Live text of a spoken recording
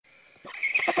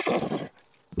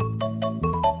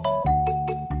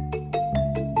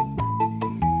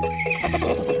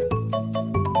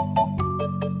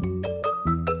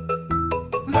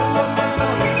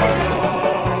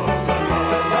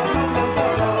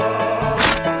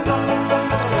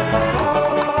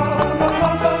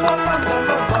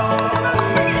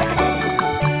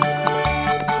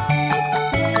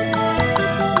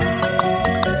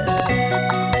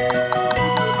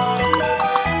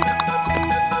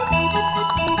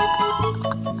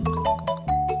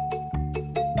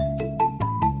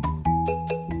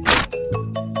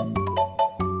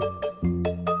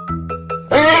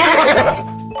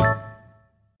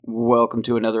Welcome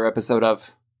to another episode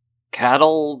of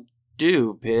Cattle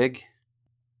Do Pig.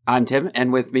 I'm Tim,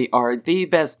 and with me are the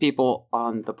best people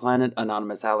on the planet,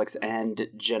 Anonymous Alex and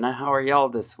Jenna. How are y'all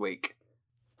this week?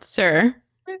 Sir.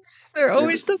 They're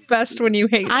always the best when you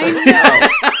hate them. I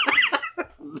know.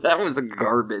 That was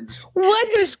garbage. What?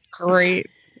 It is great.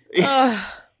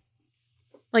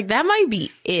 Like, that might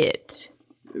be it.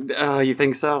 Oh, you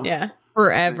think so? Yeah.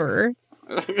 Forever.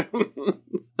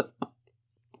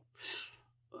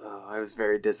 I was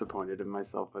very disappointed in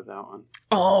myself with that one.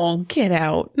 Oh, get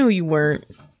out. No, you weren't.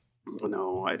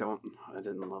 No, I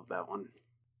didn't love that one.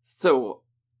 So,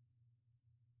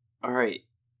 all right.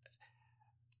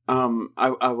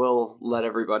 I will let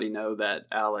everybody know that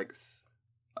Alex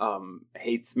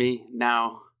hates me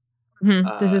now.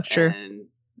 This is true. And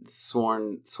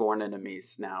sworn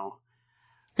enemies now.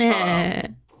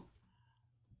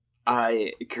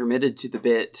 I committed to the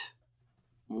bit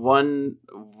one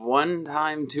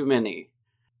time too many,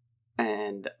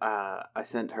 and I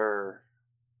sent her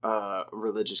a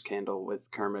religious candle with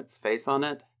Kermit's face on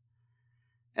it,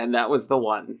 and that was the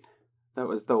one. That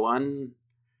was the one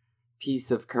piece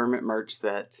of Kermit merch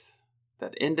that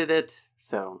ended it.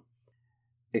 So,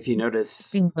 if you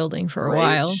notice, Been building for a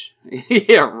while.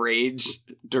 Yeah, rage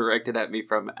directed at me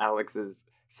from Alex's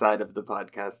side of the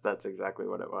podcast. That's exactly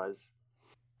what it was.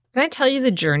 Can I tell you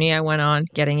the journey I went on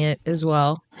getting it as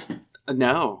well?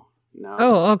 No.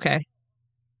 Oh, okay.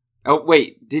 Oh,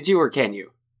 wait. Did you or can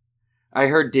you? I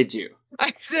heard did you.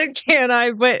 I said can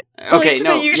I, but Okay,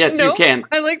 no. Yes, you can.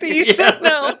 I like that you said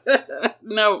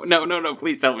no. No.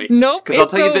 Please tell me. Nope,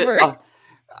 Because it's over.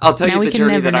 I'll tell Now you we the can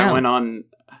journey never that I know. went on.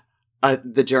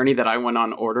 The journey that I went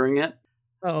on ordering it.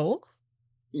 Oh?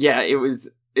 Yeah, it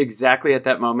was exactly at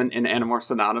that moment in Animorphs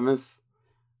Anonymous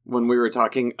when we were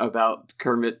talking about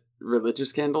Kermit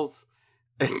religious candles.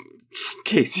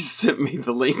 Casey sent me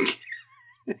the link.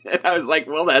 And I was like,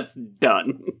 well, that's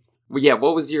done. Well, yeah,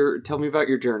 tell me about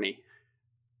your journey.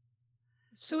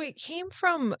 So it came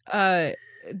from,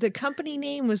 the company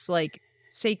name was like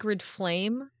Sacred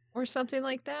Flame or something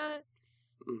like that.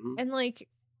 Mm-hmm. And like,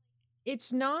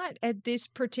 it's not at this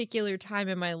particular time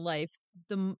in my life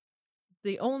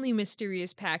the only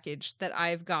mysterious package that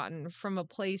I've gotten from a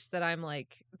place that I'm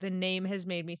like, the name has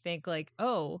made me think like,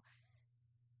 oh,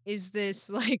 is this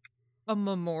like a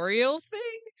memorial thing?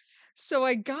 So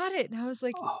I got it and I was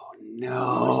like, Oh,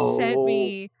 no.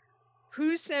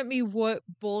 who sent me what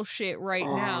bullshit right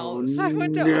now? Oh, So I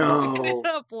went to no. open it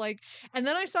up and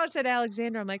then I saw it said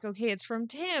Alexander. I'm like, okay, it's from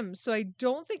Tim. So I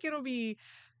don't think it'll be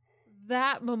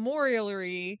that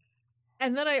memorial-y.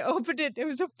 And then I opened it. It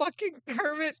was a fucking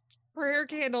Kermit prayer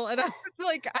candle. And I was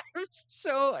like,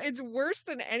 it's worse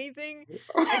than anything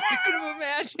I could have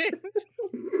imagined.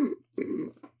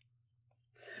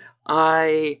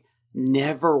 I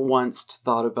never once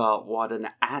thought about what an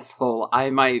asshole I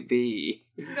might be.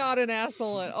 Not an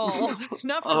asshole at all.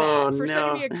 Not for Oh, that. For no.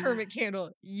 sending me a Kermit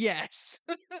candle, yes.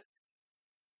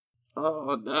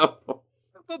 Oh, no.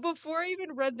 But before I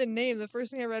even read the name, the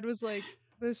first thing I read was like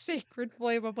the Sacred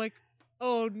Flame. I'm like,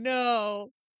 oh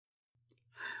no.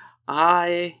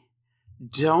 I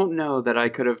don't know that I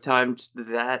could have timed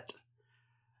that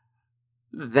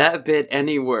bit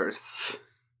any worse.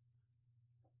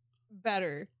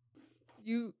 Better.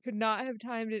 You could not have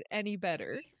timed it any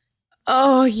better.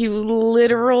 Oh, you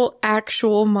literal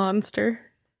actual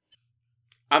monster.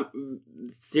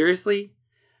 Seriously?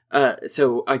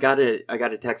 So I got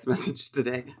a text message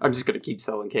today. I'm just gonna keep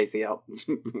selling Casey out.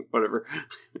 Whatever.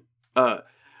 I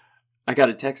got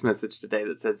a text message today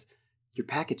that says, your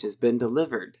package has been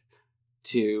delivered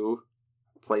to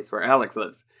a place where Alex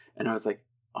lives. And I was like,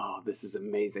 oh, this is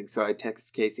amazing. So I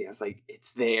texted Casey. I was like,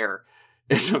 it's there.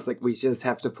 And I was like, we just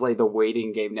have to play the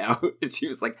waiting game now. And she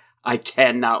was like, I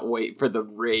cannot wait for the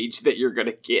rage that you're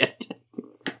gonna get.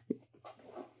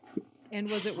 And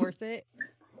was it worth it?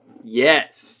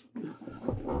 Yes.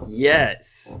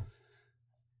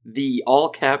 The all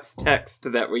caps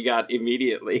text that we got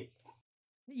immediately.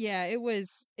 Yeah, it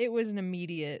was an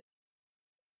immediate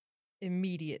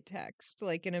text,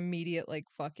 like an immediate, like,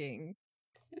 fucking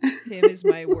Tim is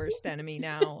my worst enemy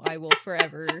now. I will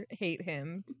forever hate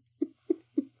him.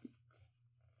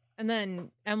 And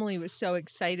then Emily was so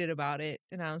excited about it,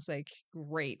 and I was like,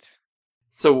 great.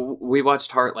 So we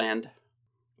watched Heartland.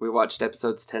 We watched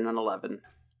episodes 10 and 11.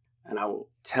 And I will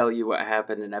tell you what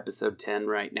happened in episode 10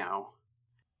 right now.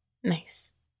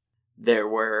 Nice. I'm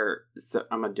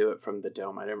going to do it from the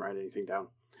dome. I didn't write anything down.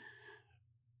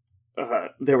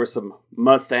 There were some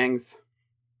Mustangs.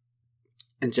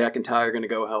 And Jack and Ty are going to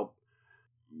go help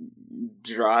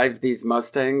drive these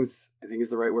Mustangs, I think is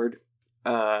the right word,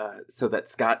 so that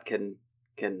Scott can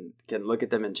look at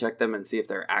them and check them and see if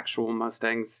they're actual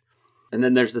Mustangs. And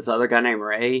then there's this other guy named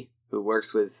Ray who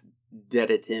works with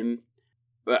Dada Tim.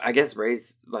 But I guess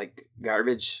Ray's like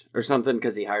garbage or something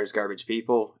because he hires garbage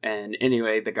people. And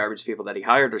anyway, the garbage people that he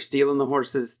hired are stealing the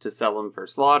horses to sell them for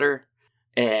slaughter.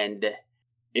 And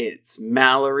it's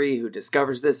Mallory who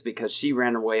discovers this because she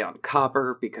ran away on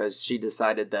Copper because she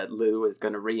decided that Lou is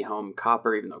going to rehome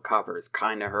Copper, even though Copper is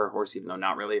kind of her horse, even though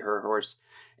not really her horse.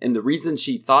 And the reason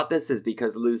she thought this is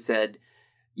because Lou said,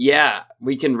 yeah,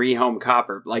 we can rehome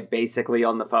Copper, like basically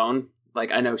on the phone. Like,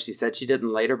 I know she said she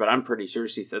didn't later, but I'm pretty sure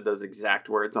she said those exact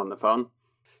words on the phone.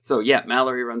 So, yeah,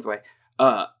 Mallory runs away.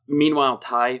 Meanwhile,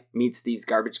 Ty meets these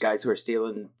garbage guys who are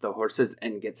stealing the horses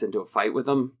and gets into a fight with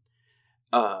them.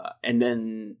 And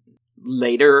then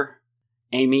later,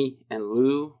 Amy and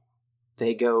Lou,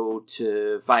 they go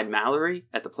to find Mallory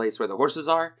at the place where the horses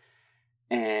are.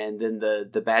 And then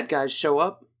the bad guys show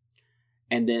up.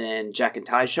 And then Jack and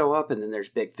Ty show up. And then there's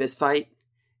a big fist fight.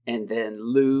 And then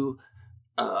Lou,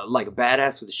 like a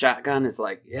badass with a shotgun, is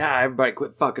like, yeah, everybody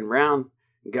quit fucking around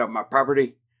and get off my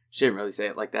property. She didn't really say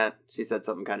it like that. She said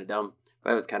something kind of dumb,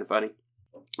 but it was kind of funny.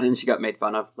 And then she got made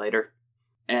fun of later.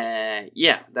 And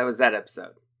yeah, that was that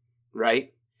episode,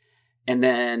 right? And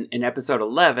then in episode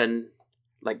 11,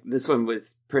 like this one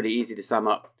was pretty easy to sum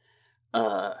up.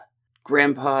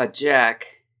 Grandpa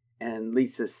Jack and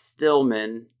Lisa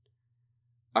Stillman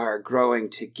are growing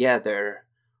together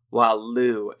while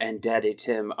Lou and Daddy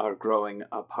Tim are growing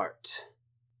apart.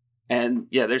 And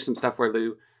yeah, there's some stuff where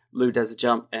Lou does a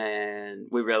jump, and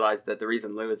we realize that the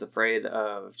reason Lou is afraid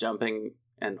of jumping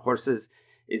and horses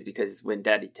is because when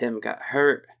Daddy Tim got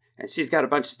hurt, and she's got a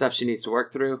bunch of stuff she needs to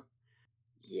work through.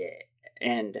 Yeah,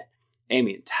 and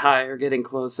Amy and Ty are getting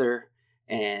closer,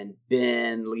 and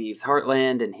Ben leaves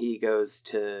Heartland, and he goes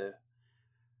to,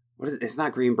 it's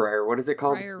not Greenbrier, what is it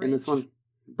called in this one?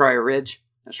 Briar Ridge,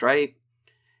 that's right.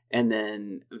 And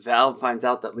then Val finds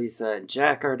out that Lisa and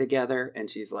Jack are together, and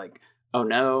she's like, oh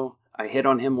no, I hit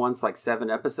on him once like 7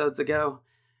 episodes ago.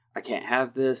 I can't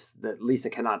have this. That Lisa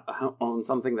cannot own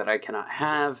something that I cannot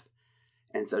have.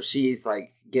 And so she's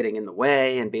like getting in the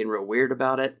way and being real weird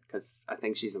about it because I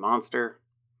think she's a monster.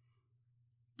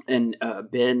 And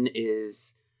Ben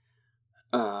is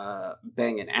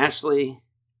banging Ashley.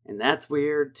 And that's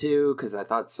weird too because I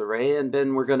thought Soraya and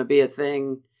Ben were going to be a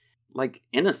thing. Like,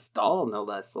 in a stall, no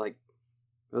less. Like,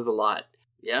 it was a lot.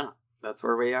 Yeah, that's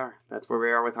where we are. That's where we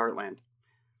are with Heartland.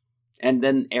 And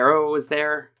then Arrow was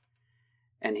there.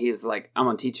 And he's like, I'm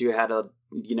going to teach you how to,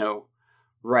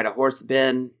 ride a horse,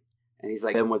 Ben. And he's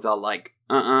like, Ben was all like,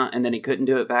 And then he couldn't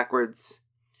do it backwards.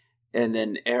 And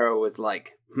then Arrow was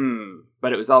like,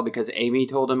 But it was all because Amy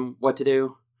told him what to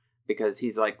do. Because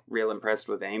he's, like, real impressed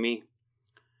with Amy.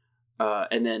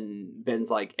 And then Ben's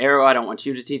like, Arrow, I don't want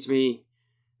you to teach me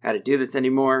how to do this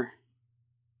anymore.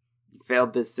 You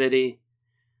failed this city.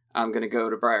 I'm going to go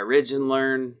to Briar Ridge and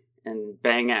learn and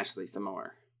bang Ashley some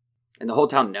more. And the whole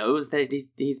town knows that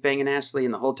he's banging Ashley,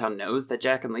 and the whole town knows that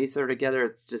Jack and Lisa are together.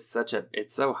 It's just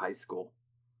it's so high school.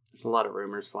 There's a lot of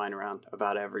rumors flying around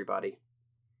about everybody.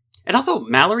 And also,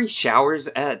 Mallory showers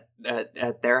at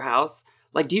their house.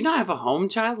 Like, do you not have a home,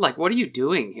 child? Like, what are you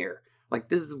doing here? Like,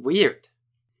 this is weird.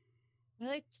 I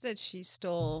liked that she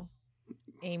stole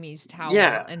Amy's towel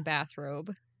and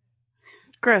bathrobe.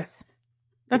 Gross.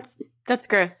 That's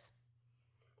gross.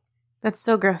 That's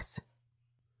so gross.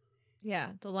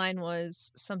 Yeah, the line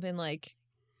was something like,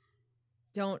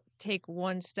 don't take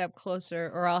one step closer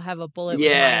or I'll have a bullet with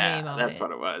my name on it. Yeah, that's what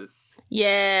it was.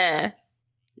 Yeah.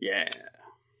 Yeah.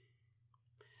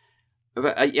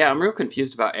 But I'm real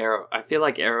confused about Arrow. I feel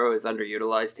like Arrow is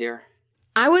underutilized here.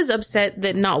 I was upset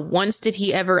that not once did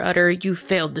he ever utter, "You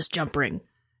failed this jump ring."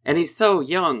 And he's so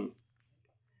young.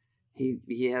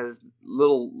 He has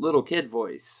little kid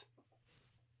voice.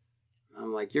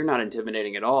 I'm like, you're not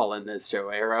intimidating at all in this show,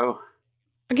 Arrow.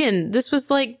 Again, this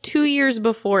was like 2 years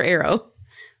before Arrow.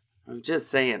 I'm just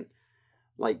saying,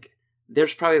 like,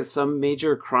 there's probably some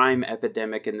major crime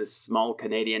epidemic in this small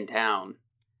Canadian town.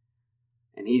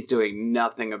 And he's doing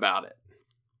nothing about it.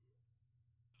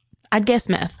 I'd guess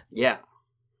meth. Yeah.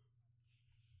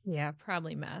 Yeah,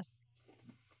 probably meth.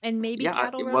 And maybe Yeah,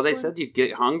 cattle well, they rustling. said you'd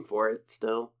get hung for it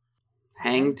still.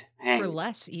 Hanged. For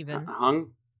less, even.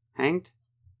 Hung? Hanged?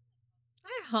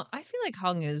 I feel like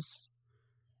hung is...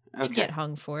 You Okay. get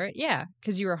hung for it, yeah.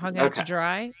 Because you were hung out to Okay.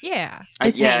 dry. Yeah.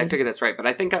 It's I hanged. figured that's right, but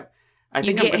I think I'm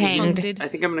You going get to use... hanged. I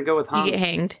think I'm going to go with hung. You get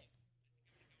hanged.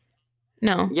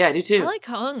 No. Yeah, I do too. I like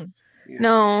hung. Yeah.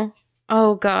 No.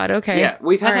 Oh, God. Okay. Yeah,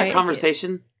 we've had All that right.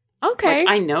 conversation. Okay. Like,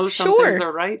 I know some Sure. things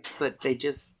are right, but they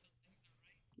just...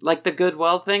 Like the good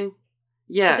well thing?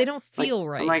 Yeah. But they don't Like, feel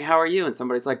right. I'm like, how are you? And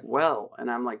somebody's like, well.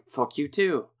 And I'm like, fuck you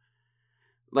too.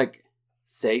 Like,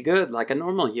 say good like a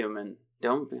normal human.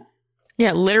 Don't...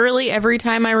 Yeah, literally every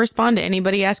time I respond to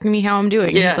anybody asking me how I'm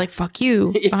doing, Yeah. he's like, fuck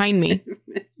you, behind me.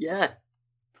 Yeah,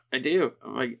 I do.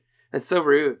 I'm like, that's so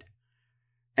rude.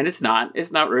 And it's not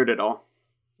rude at all.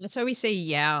 That's why we say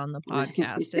yeah on the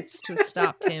podcast. It's to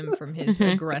stop Tim from his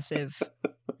Mhm. aggressive...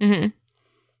 Mm-hmm.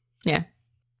 Yeah.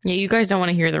 Yeah, you guys don't want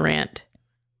to hear the rant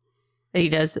that he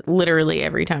does literally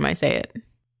every time I say it.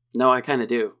 No, I kind of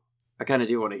do. I kind of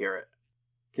do want to hear it.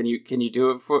 Can you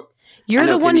do it for... You're I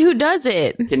know, the one who does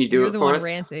it. Can you do You're it the for one us?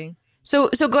 ranting. So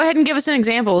go ahead and give us an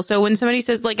example. So when somebody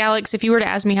says, like, Alex, if you were to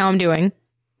ask me how I'm doing,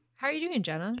 How are you doing,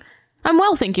 Jenna? I'm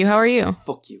well, thank you. How are you?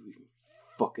 Fuck you, you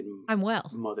fucking I'm well.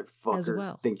 motherfucker. As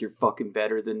well. Think you're fucking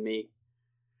better than me?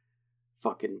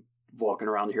 Fucking walking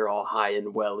around here all high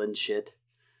and well and shit.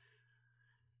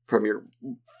 From your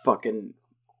fucking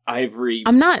ivory...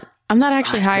 I'm not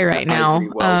actually high right now. Ivory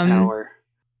well tower.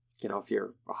 Get off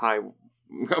your high...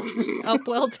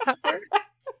 Upwell Tower.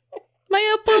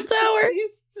 My Upwell Tower.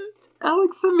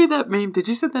 Alex sent me that meme. Did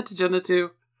you send that to Jenna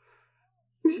too?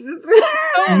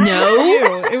 Oh, just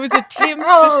you. It was a Tim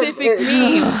specific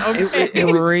meme. Okay. It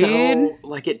was Rude. so,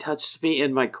 like, it touched me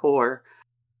in my core.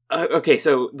 Okay,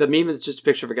 so the meme is just a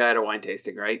picture of a guy at a wine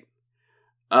tasting, right?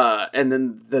 And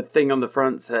then the thing on the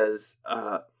front says,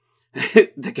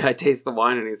 the guy tastes the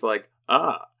wine and he's like,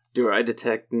 do I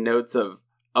detect notes of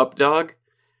up dog?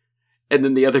 And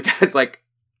then the other guy's like,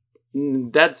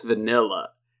 that's vanilla.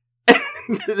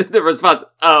 The response,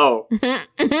 oh,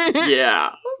 yeah.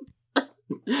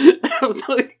 I was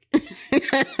like,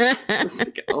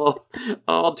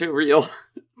 oh, too real.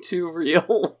 Too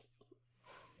real.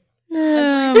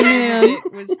 Oh, man.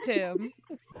 It was Tim.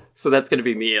 So that's going to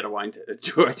be me at a wine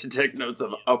do I detect notes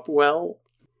of Upwell?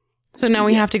 So now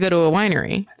we have to go to a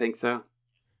winery. I think so.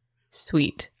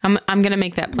 Sweet. I'm going to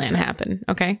make that plan happen,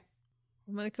 okay?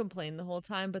 I'm going to complain the whole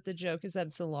time, but the joke is that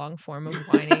it's a long form of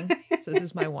whining. So this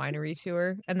is my winery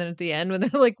tour. And then at the end, when they're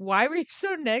like, why were you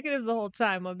so negative the whole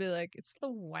time? I'll be like, it's the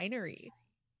winery.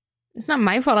 It's not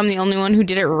my fault I'm the only one who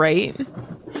did it right.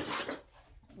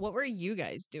 What were you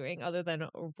guys doing other than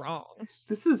wrong?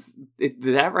 This is,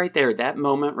 that right there, that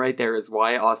moment right there is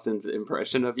why Austin's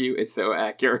impression of you is so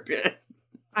accurate.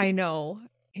 I know.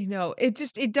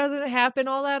 It doesn't happen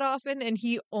all that often, and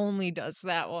he only does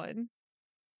that one.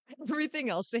 Everything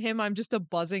else to him, I'm just a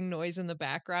buzzing noise in the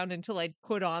background until I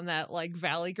put on that, like,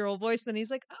 Valley Girl voice. Then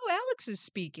he's like, oh, Alex is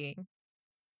speaking.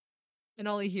 And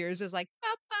all he hears is like, ba,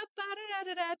 ba, ba,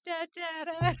 da, da, da, da,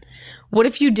 da, da. What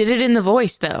if you did it in the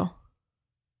voice, though?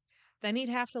 Then he'd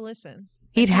have to listen.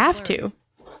 He'd have learn. to.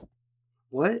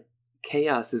 What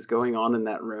chaos is going on in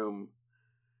that room?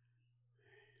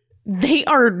 They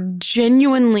are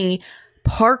genuinely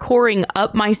parkouring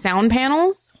up my sound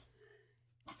panels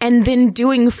and then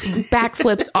doing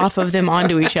backflips off of them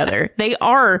onto each other. They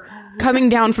are coming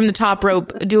down from the top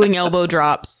rope, doing elbow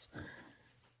drops.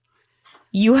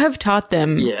 You have taught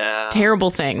them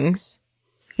terrible things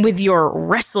with your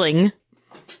wrestling.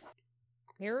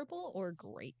 Terrible or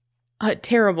great?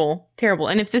 Terrible.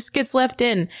 And if this gets left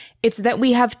in, it's that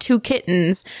we have two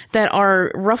kittens that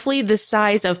are roughly the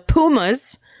size of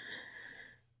pumas,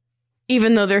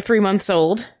 even though they're 3 months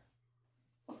old.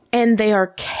 And they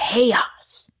are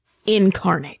chaos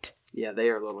incarnate. Yeah, they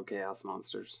are little chaos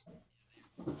monsters.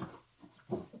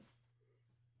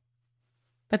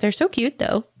 But they're so cute,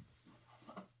 though.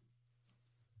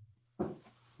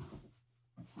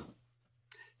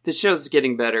 This show's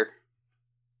getting better.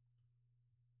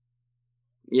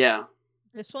 Yeah.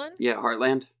 This one? Yeah,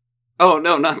 Heartland. Oh,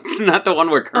 no, not the one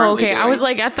we're currently Oh, okay. doing. I was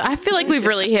like, I feel like we've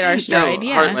really hit our stride. No,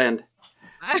 Yeah. Heartland.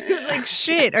 I was like,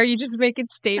 shit, are you just making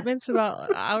statements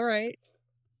about, all right.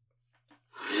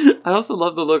 I also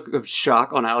love the look of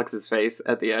shock on Alex's face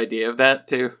at the idea of that,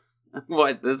 too.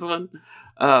 What, this one?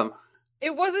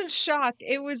 It wasn't shock.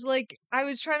 It was like, I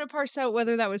was trying to parse out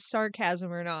whether that was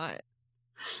sarcasm or not.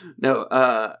 No,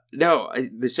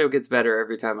 the show gets better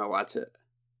every time I watch it.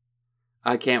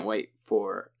 I can't wait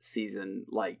for season,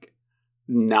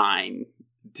 9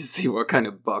 to see what kind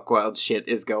of buck wild shit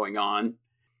is going on.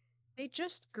 They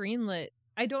just greenlit.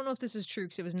 I don't know if this is true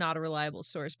because it was not a reliable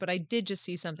source, but I did just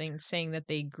see something saying that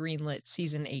they greenlit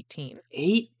season 18.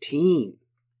 18?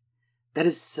 That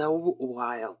is so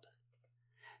wild.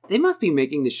 They must be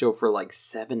making the show for like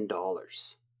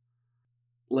 $7.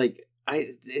 Like,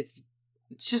 it's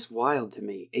just wild to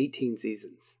me. 18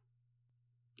 seasons.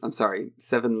 I'm sorry,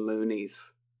 7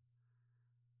 loonies.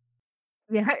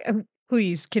 Yeah,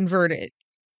 please convert it.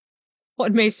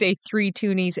 One may say 3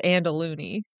 toonies and a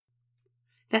loony.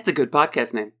 That's a good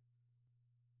podcast name.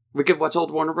 We could watch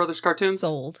old Warner Brothers cartoons.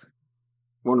 Sold.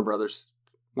 Warner Brothers?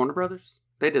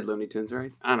 They did Looney Tunes,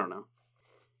 right? I don't know.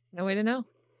 No way to know.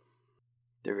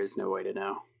 There is no way to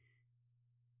know.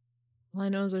 All I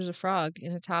know is there's a frog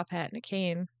in a top hat and a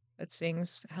cane that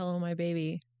sings "Hello, My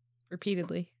Baby"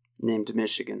 repeatedly. Named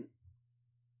Michigan.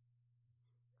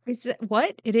 Is it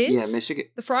what? It is? Yeah, Michigan.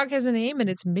 The frog has a name and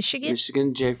it's Michigan?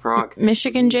 Michigan J. Frog.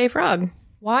 Michigan J. Frog.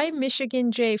 Why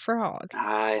Michigan J. Frog?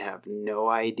 I have no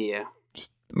idea.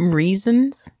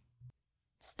 Reasons,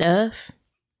 stuff,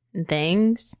 and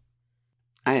things.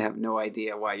 I have no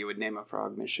idea why you would name a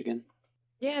frog Michigan.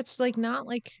 Yeah, it's like not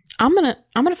like I'm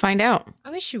gonna find out. I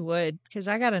wish you would, because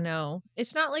I gotta know.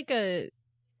 It's not like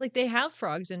they have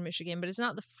frogs in Michigan, but it's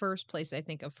not the first place I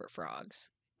think of for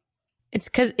frogs. It's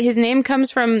because his name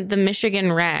comes from the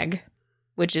Michigan Rag,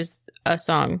 which is a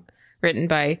song written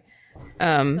by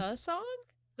The song?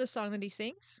 The song that he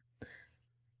sings?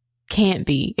 Can't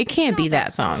be. It can't It's not be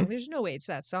that song. There's no way it's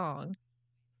that song.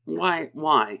 Why?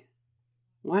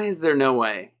 Why is there no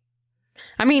way?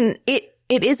 I mean, it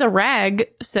is a rag,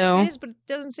 so It is, but it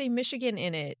doesn't say Michigan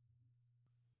in it.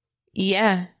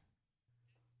 yeah.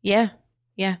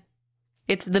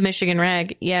 It's the Michigan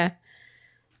Rag, yeah.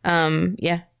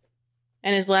 Yeah.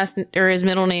 And his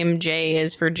middle name Jay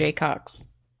is for Jay Cox.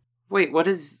 Wait, what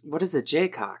is a Jay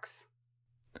Cox?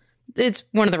 It's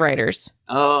one of the writers.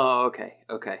 Oh, okay.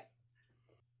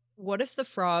 What if the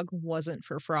frog wasn't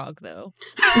for frog, though?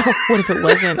 What if it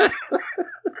wasn't?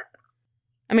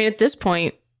 I mean, at this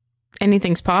point,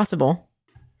 anything's possible.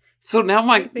 So now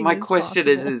my Anything is question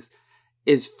possible.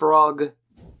 is frog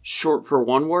short for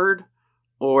one word,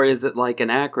 or is it like an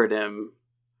acronym?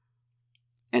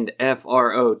 And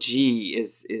FROG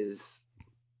is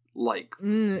like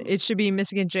It should be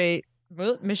Michigan J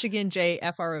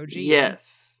FROG.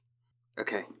 yes.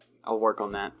 Okay, I'll work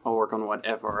on that. I'll work on what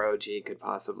FROG could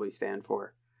possibly stand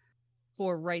for.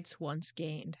 For rights once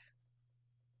gained.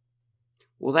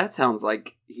 Well, that sounds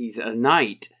like he's a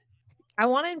knight. I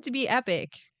want him to be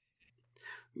epic.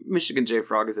 Michigan J.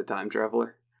 Frog is a time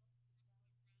traveler.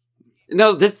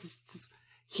 No,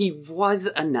 he was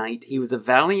a knight. He was a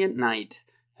valiant knight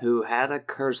who had a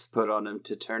curse put on him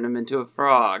to turn him into a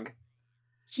frog.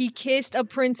 He kissed a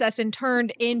princess and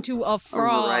turned into a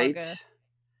frog. Right.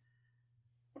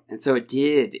 And so it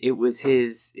did. It was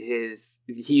his.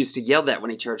 He used to yell that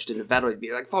when he charged into battle. He'd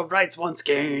be like, "For rights once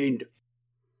gained."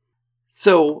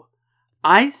 So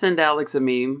I send Alex a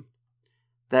meme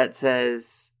that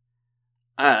says,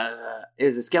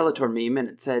 is a Skeletor meme, and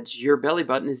it says, "Your belly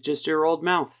button is just your old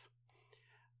mouth."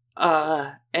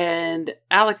 And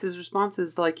Alex's response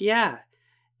is like, "Yeah,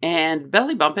 and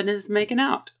belly bumping is making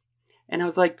out." And I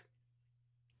was like,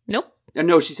 Nope.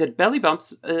 no, she said belly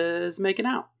bumps is making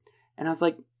out. And I was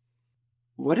like,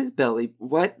 what is belly?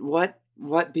 What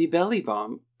be belly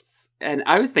bumps? And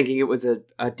I was thinking it was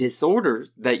a disorder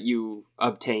that you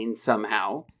obtain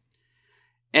somehow.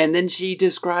 And then she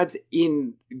describes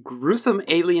in gruesome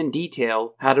alien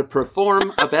detail how to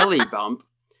perform a belly bump.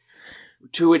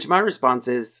 To which my response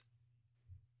is,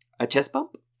 a chest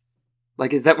bump?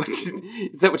 Like, is that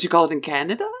what you call it in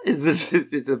Canada? Is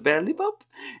it a belly bump?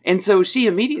 And so she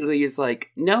immediately is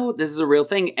like, no, this is a real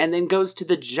thing. And then goes to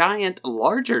the giant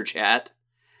larger chat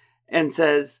and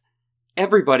says,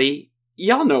 everybody,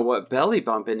 y'all know what belly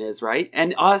bumping is, right?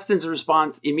 And Austin's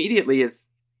response immediately is,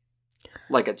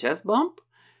 like a chest bump?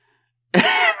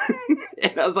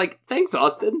 And I was like, thanks,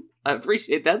 Austin. I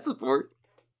appreciate that support.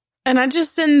 And I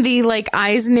just send the like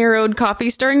eyes narrowed coffee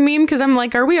stirring meme because I'm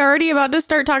like, are we already about to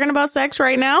start talking about sex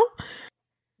right now?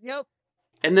 Yep.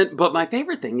 And then, but my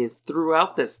favorite thing is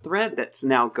throughout this thread that's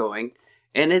now going,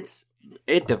 and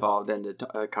it devolved into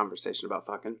a conversation about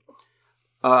fucking.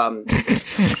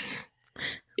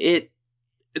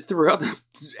 Throughout this,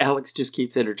 Alex just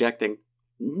keeps interjecting.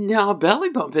 No, belly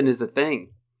bumping is a thing.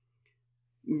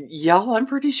 Y'all, I'm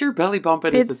pretty sure belly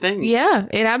bumping is a thing. Yeah,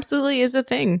 it absolutely is a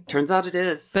thing. Turns out it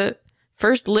is. The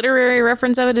first literary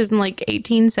reference of it is in like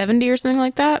 1870 or something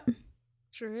like that.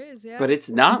 Sure is, yeah. But it's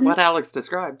not what Alex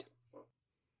described.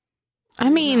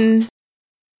 I mean,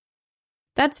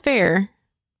 that's fair.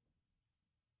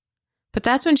 But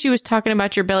that's when she was talking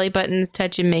about your belly buttons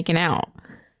touching, making out.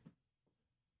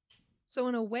 So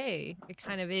in a way, it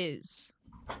kind of is.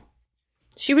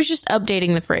 She was just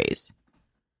updating the phrase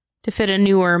to fit a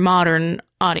newer, modern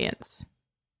audience.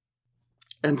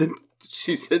 And then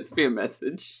she sends me a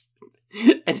message,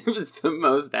 and it was the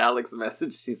most Alex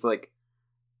message. She's like,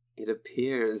 "It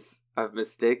appears I've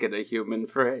mistaken a human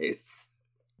phrase."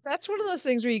 That's one of those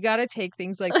things where you got to take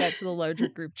things like that to the larger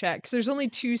group chat, because there's only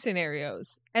two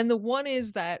scenarios. And the one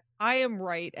is that I am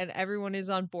right and everyone is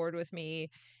on board with me,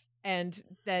 and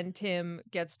then Tim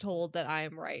gets told that I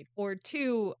am right. Or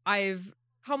two, I've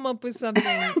come up with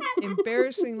something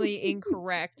embarrassingly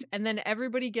incorrect, and then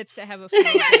everybody gets to have a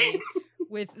field day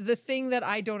with the thing that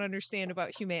I don't understand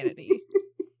about humanity.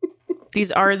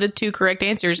 These are the two correct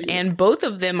answers, and both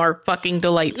of them are fucking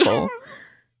delightful.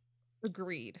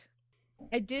 Agreed.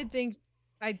 I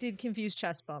did confuse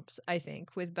chest bumps, I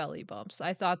think, with belly bumps.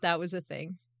 I thought that was a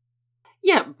thing.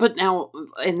 Yeah, but now,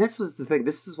 and this was the thing,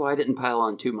 this is why I didn't pile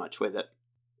on too much with it.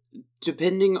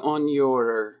 Depending on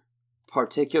your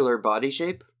particular body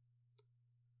shape,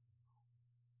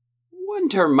 one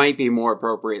term might be more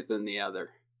appropriate than the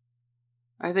other.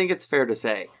 I think it's fair to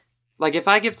say. Like, if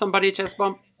I give somebody a chest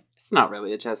bump, it's not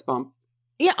really a chest bump.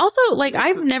 Yeah, also, like,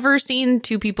 I've never seen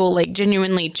two people, like,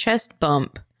 genuinely chest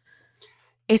bump.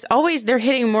 It's always, they're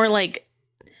hitting more, like,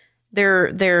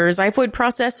 their xiphoid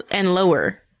process and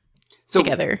lower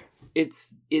together. It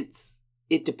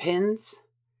depends.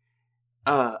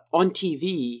 On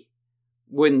TV,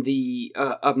 when the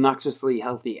obnoxiously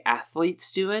healthy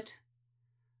athletes do it,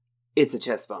 it's a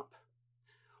chest bump.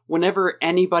 Whenever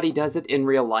anybody does it in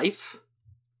real life,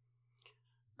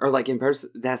 or like in person,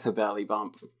 that's a belly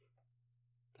bump.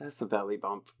 That's a belly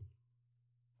bump.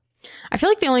 I feel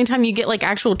like the only time you get like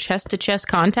actual chest to chest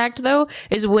contact though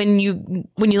is when you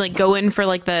like go in for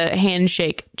like the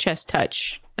handshake, chest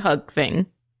touch, hug thing.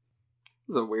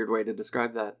 That's a weird way to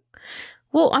describe that.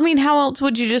 Well, I mean, how else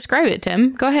would you describe it,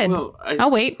 Tim? Go ahead. Well,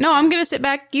 I'll wait. No, I'm going to sit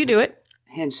back. You do it.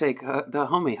 Handshake, the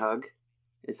homie hug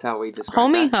is how we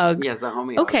describe homie that. hug. Yeah, the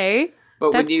homie hug. Okay.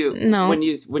 But when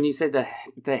you say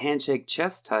the handshake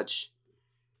chest touch,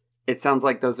 it sounds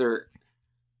like those are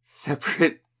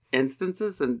separate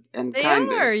instances and they kind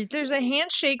are. of. There's a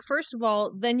handshake first of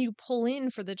all, then you pull in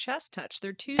for the chest touch.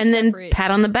 They're two and separate. Then pat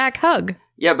on the back hug.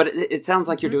 Yeah, but it sounds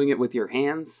like you're doing it with your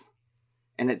hands,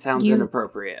 and it sounds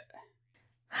inappropriate.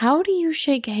 How do you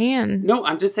shake hands? No,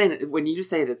 I'm just saying, when you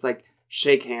say it, it's like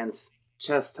shake hands,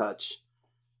 chest touch.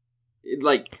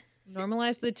 Like...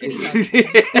 Normalize the titty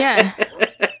hug. Yeah.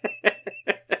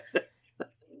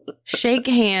 Shake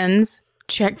hands,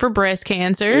 check for breast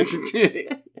cancer.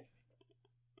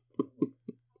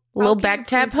 Little back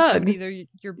tap hug. They're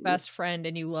your best friend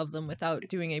and you love them without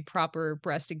doing a proper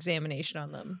breast examination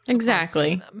on them.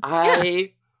 Exactly.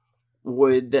 I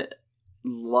would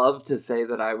love to say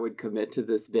that I would commit to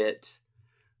this bit,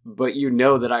 but you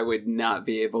know that I would not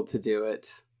be able to do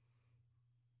it.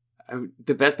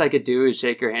 The best I could do is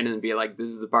shake your hand and be like, "This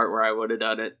is the part where I would have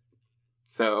done it."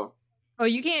 So. Oh,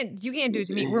 you can't do it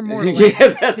to me. We're mortal. Yeah,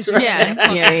 that's right.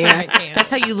 Yeah. That's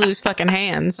how you lose fucking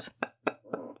hands.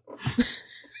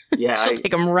 Yeah, she'll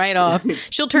take them right off.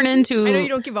 She'll turn into. I know you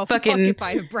don't give a fucking fuck if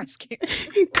I have breast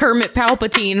cancer. Kermit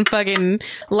Palpatine, fucking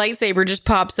lightsaber just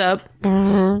pops up.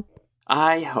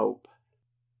 I hope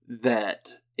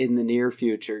that in the near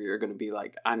future you're going to be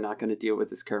like, I'm not going to deal with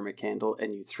this Kermit candle,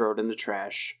 and you throw it in the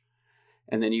trash,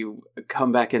 and then you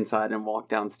come back inside and walk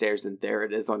downstairs, and there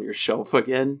it is on your shelf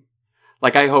again.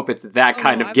 Like, I hope it's that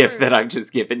kind of gift that I've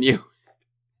just given you.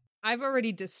 I've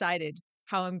already decided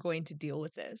how I'm going to deal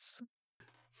with this.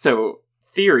 So,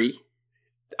 theory,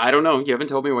 I don't know, you haven't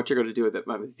told me what you're going to do with it.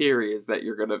 My theory is that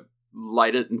you're going to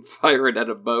light it and fire it at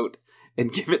a boat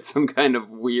and give it some kind of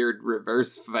weird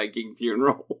reverse Viking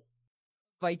funeral.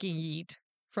 Viking yeet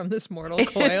from this mortal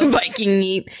coil. Viking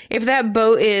yeet. If that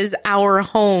boat is our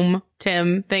home,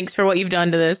 Tim, thanks for what you've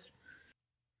done to this.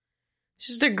 It's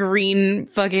just a green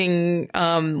fucking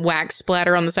wax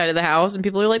splatter on the side of the house, and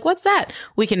people are like, what's that?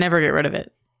 We can never get rid of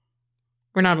it.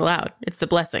 We're not allowed. It's the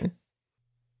blessing.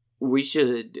 We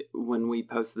should, when we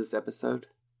post this episode,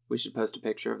 we should post a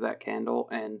picture of that candle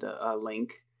and a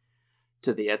link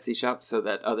to the Etsy shop so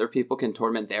that other people can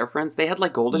torment their friends. They had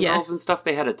like golden girls and stuff.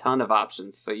 They had a ton of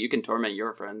options, so you can torment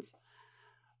your friends,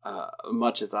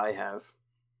 much as I have.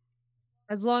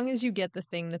 As long as you get the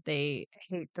thing that they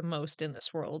hate the most in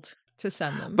this world to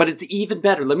send them. But it's even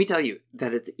better. Let me tell you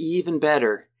that it's even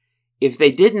better if they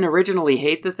didn't originally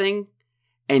hate the thing,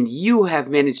 and you have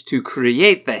managed to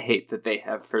create the hate that they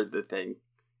have for the thing.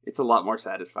 It's a lot more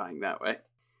satisfying that way.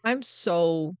 I'm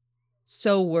so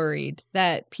so worried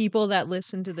that people that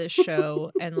listen to this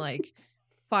show and like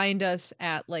find us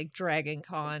at like Dragon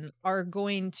Con are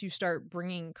going to start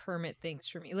bringing Kermit things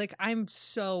for me. Like, I'm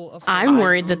so afraid. I'm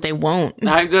worried that they won't.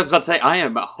 I'm just about to say, I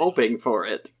am hoping for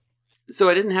it. So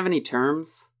I didn't have any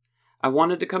terms. I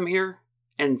wanted to come here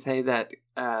and say that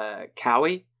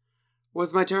cowie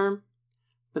was my term,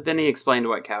 but then he explained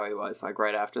what cowie was, like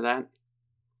right after that.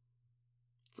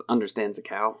 Understands a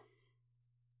cow.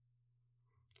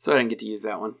 So I didn't get to use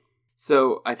that one.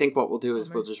 So I think what we'll do is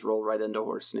we'll just roll right into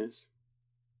horse news.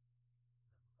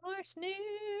 Horse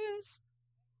news.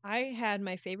 I had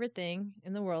my favorite thing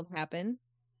in the world happen,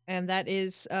 and that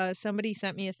is somebody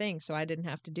sent me a thing, so I didn't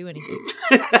have to do anything.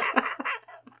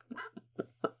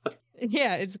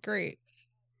 Yeah, it's great.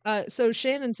 So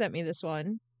Shannon sent me this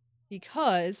one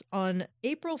because on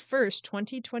April 1st,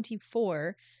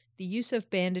 2024, the use of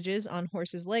bandages on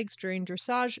horses' legs during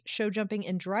dressage, show jumping,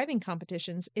 and driving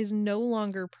competitions is no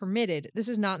longer permitted. This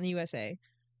is not in the USA.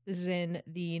 This is in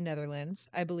the Netherlands,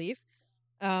 I believe.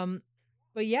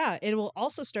 But yeah, it will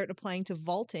also start applying to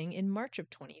vaulting in March of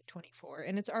 2024,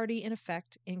 and it's already in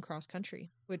effect in cross country,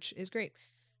 which is great.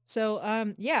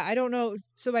 So, yeah, I don't know.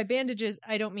 So by bandages,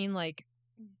 I don't mean like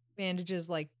bandages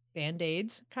like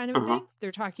Band-Aids kind of a thing.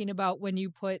 They're talking about when you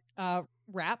put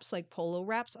wraps, like polo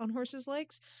wraps on horses'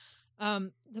 legs.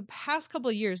 The past couple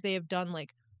of years, they have done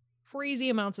like crazy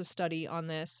amounts of study on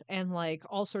this and like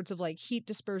all sorts of like heat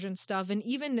dispersion stuff, and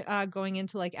even going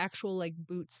into like actual like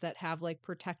boots that have like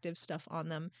protective stuff on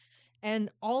them. And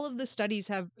all of the studies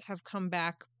have come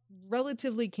back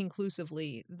relatively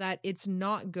conclusively that it's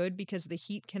not good because the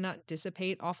heat cannot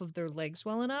dissipate off of their legs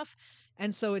well enough,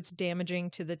 and so it's damaging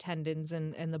to the tendons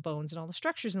and the bones and all the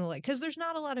structures in the leg, because there's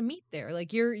not a lot of meat there.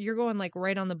 Like you're going like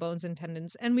right on the bones and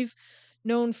tendons, and we've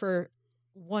known for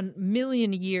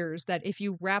 1,000,000 years that if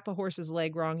you wrap a horse's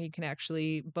leg wrong, you can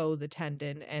actually bow the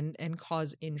tendon and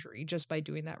cause injury just by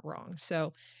doing that wrong.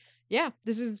 So yeah,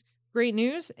 this is great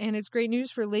news, and it's great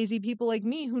news for lazy people like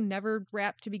me who never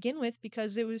wrapped to begin with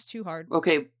because it was too hard.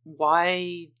 Okay,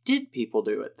 why did people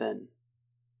do it then?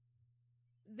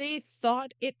 They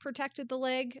thought it protected the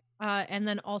leg, and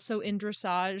then also in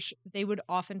dressage, they would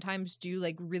oftentimes do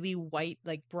like really white,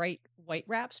 like bright white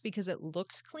wraps because it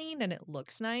looks clean and it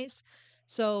looks nice.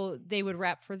 So they would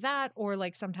wrap for that, or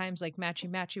like sometimes like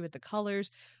matchy with the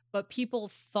colors. But people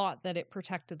thought that it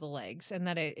protected the legs and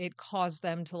that it caused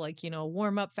them to like,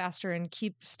 warm up faster and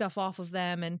keep stuff off of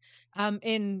them. And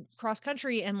in cross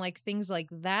country and like things like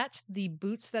that, the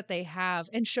boots that they have,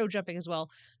 and show jumping as well,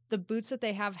 the boots that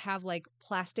they have like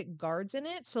plastic guards in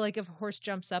it. So like if a horse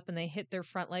jumps up and they hit their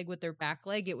front leg with their back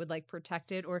leg, it would like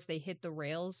protect it. Or if they hit the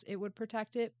rails, it would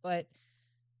protect it. But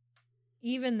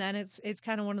even then it's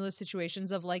kind of one of those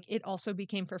situations of like it also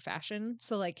became for fashion.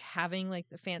 So like having like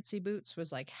the fancy boots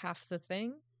was like half the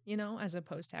thing, as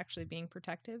opposed to actually being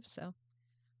protective. So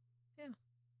yeah.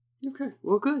 Okay,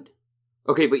 well, good.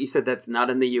 Okay, but you said that's not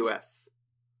in the US.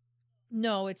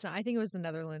 No, it's not. I think it was the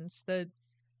Netherlands. It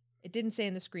didn't say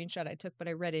in the screenshot I took, but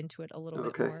I read into it a little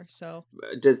bit more. So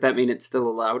does that mean it's still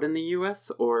allowed in the US,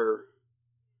 or?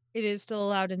 It is still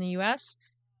allowed in the US.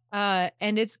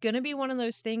 And it's going to be one of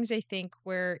those things, I think,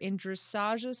 where in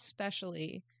dressage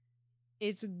especially,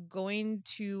 it's going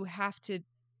to have to,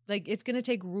 like, it's going to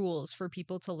take rules for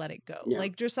people to let it go. Yeah.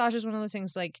 Like, dressage is one of those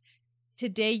things, like,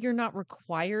 today you're not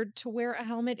required to wear a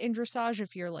helmet in dressage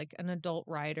if you're, like, an adult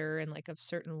rider and, like, of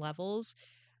certain levels.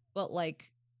 But,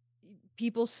 like,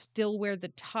 people still wear the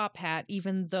top hat,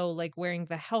 even though, like, wearing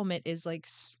the helmet is, like,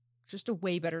 just a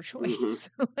way better choice.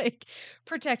 Like,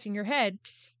 protecting your head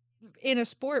in a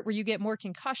sport where you get more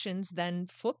concussions than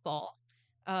football,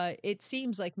 it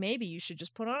seems like maybe you should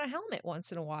just put on a helmet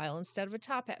once in a while instead of a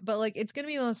top hat. But like, it's going to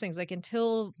be one of those things, like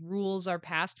until rules are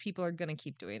passed, people are going to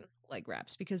keep doing leg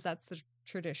wraps because that's the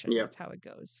tradition. Yep. That's how it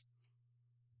goes.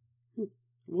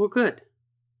 Well, good.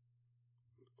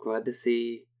 Glad to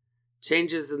see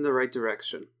changes in the right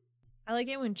direction. I like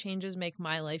it when changes make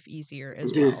my life easier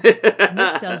as well. And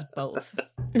this does both.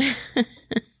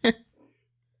 Good.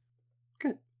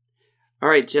 All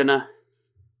right, Jenna.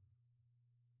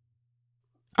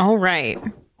 All right.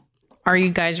 Are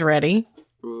you guys ready?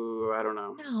 Ooh, I don't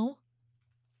know. No.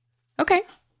 Okay.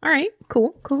 All right.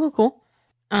 Cool.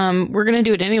 We're going to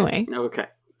do it anyway. Okay.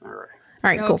 All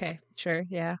right, cool. Okay. Sure.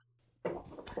 Yeah.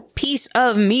 Piece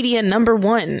of media number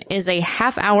 1 is a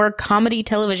half-hour comedy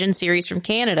television series from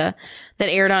Canada that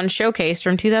aired on Showcase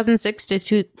from 2006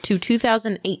 to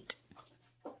 2008.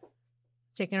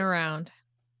 Sticking around.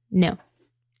 No.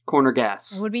 Corner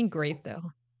Gas. It would have been great,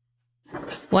 though.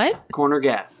 What? Corner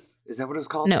Gas. Is that what it was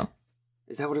called? No.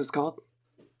 Is that what it was called?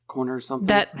 Corner something?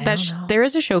 There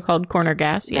is a show called Corner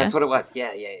Gas. Yeah, That's what it was.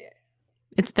 Yeah.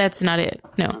 that's not it.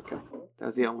 No. Okay. That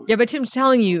was the only. Yeah, but Tim's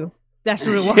telling you that's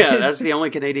what it was. Yeah, that's the only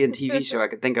Canadian TV show I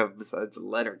could think of besides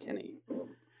Letterkenny.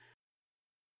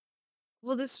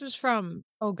 Well, this was from,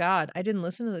 oh God, I didn't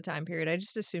listen to the time period. I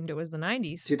just assumed it was the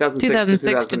 90s.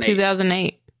 2006 to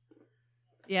 2008.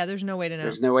 Yeah, there's no way to know.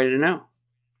 There's no way to know.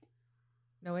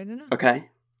 No way to know. Okay.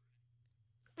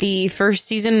 The first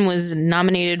season was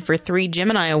nominated for 3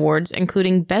 Gemini Awards,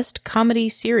 including Best Comedy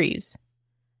Series.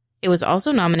 It was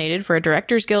also nominated for a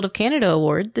Directors Guild of Canada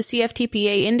Award, the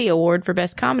CFTPA India Award for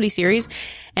Best Comedy Series,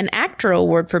 an ACTRA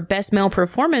Award for Best Male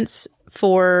Performance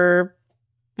for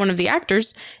one of the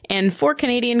actors, and 4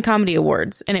 Canadian Comedy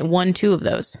Awards, and it won 2 of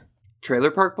those.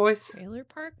 Trailer Park Boys? Trailer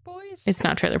Park Boys? It's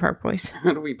not Trailer Park Boys.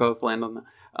 How do we both land on that?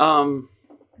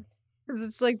 Because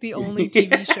it's like the only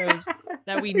TV shows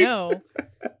that we know.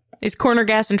 Is Corner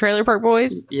Gas and Trailer Park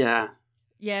Boys? Yeah.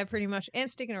 Yeah, pretty much. And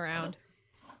Sticking Around.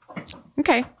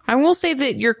 Okay. I will say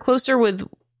that you're closer with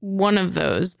one of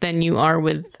those than you are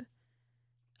with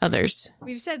others.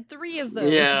 We've said 3 of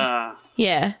those. Yeah.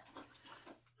 Yeah.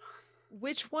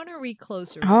 Which one are we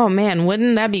closer Oh, man.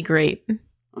 Wouldn't that be great?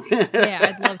 Yeah,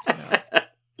 I'd love to know.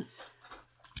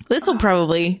 This will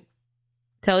probably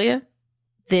tell you.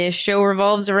 This show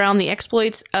revolves around the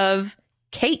exploits of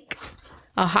Cake,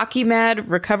 a hockey-mad,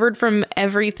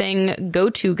 recovered-from-everything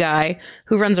go-to guy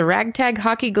who runs a ragtag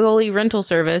hockey goalie rental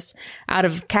service out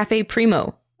of Cafe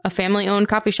Primo, a family-owned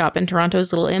coffee shop in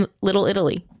Toronto's Little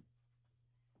Italy.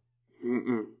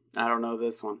 I don't know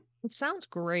this one. It sounds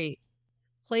great.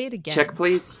 Play it again. Check,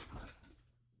 please.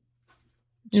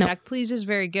 Check, please is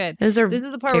very good. These are This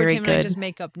is the part where very Tim and I good. just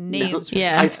make up names. No.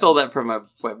 Yeah. I stole that from a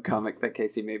webcomic that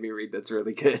Casey made me read that's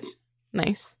really good.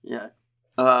 Nice. Yeah.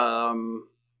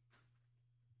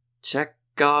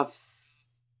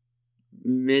 Chekhov's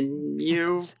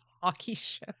menu. Hockey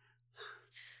show.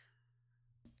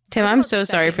 Tim, What I'm about so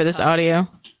sorry Second for this Cup? audio.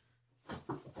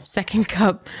 Second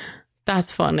Cup.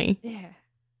 That's funny. Yeah.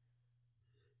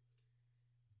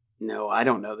 No, I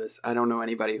don't know this. I don't know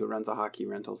anybody who runs a hockey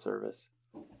rental service.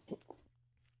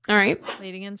 All right.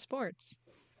 Played against sports.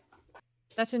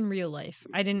 That's in real life.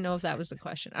 I didn't know if that was the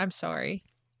question. I'm sorry.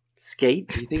 Skate?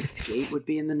 Do you think Skate would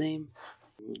be in the name?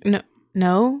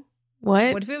 No?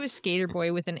 What? What if it was Skater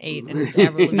Boy with an 8 and it's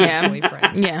Avril Lavigne's Yeah.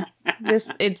 boyfriend? Yeah.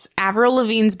 It's Avril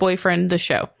Lavigne's boyfriend, the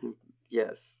show.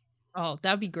 Yes. Oh,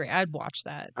 that'd be great. I'd watch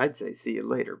that. I'd say see you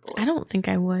later, boy. I don't think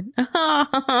I would.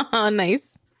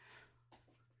 Nice.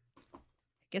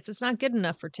 Guess it's not good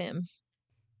enough for Tim.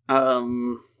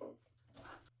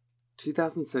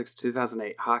 2006,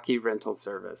 2008, hockey rental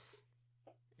service.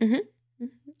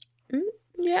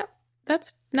 Yeah.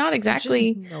 That's not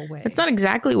exactly... There's just no way. It's not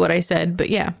exactly what I said, but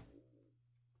yeah.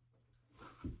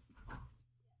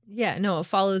 Yeah, no, it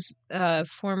follows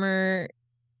former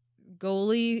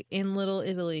goalie in Little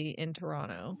Italy in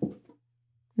Toronto.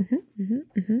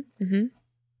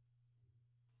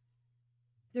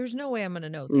 There's no way I'm going to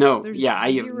know this. No, There's yeah,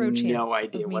 I have zero chance no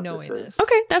idea of me what knowing this is.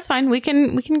 Okay, that's fine. We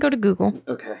can go to Google.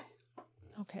 Okay.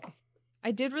 Okay.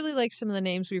 I did really like some of the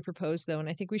names we proposed, though, and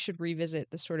I think we should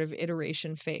revisit the sort of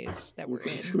iteration phase that we're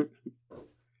in.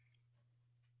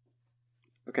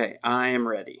 Okay, I am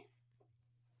ready.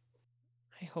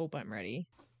 I hope I'm ready.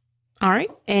 All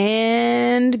right,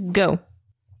 and go.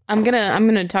 I'm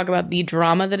gonna talk about the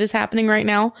drama that is happening right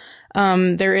now.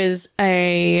 There is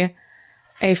a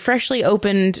freshly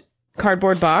opened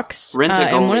cardboard box,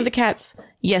 and one of the cats.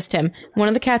 Yes, Tim. One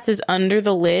of the cats is under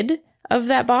the lid of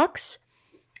that box.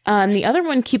 And the other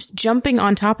one keeps jumping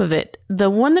on top of it.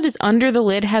 The one that is under the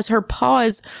lid has her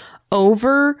paws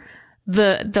over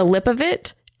the lip of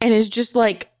it and is just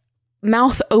like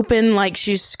mouth open, like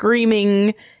she's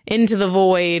screaming into the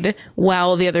void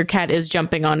while the other cat is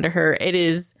jumping onto her. It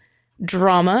is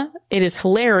drama. It is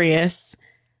hilarious.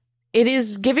 It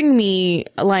is giving me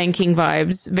Lion King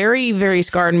vibes. Very, very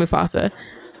Scar and Mufasa.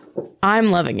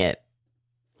 I'm loving it.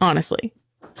 Honestly.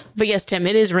 But yes, Tim,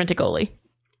 it is Rent-A-Goalie.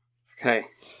 Okay.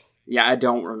 Yeah, I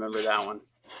don't remember that one.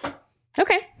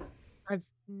 Okay. I've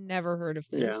never heard of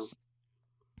this. Yeah.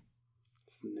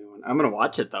 It's a new one. I'm going to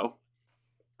watch it, though.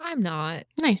 I'm not.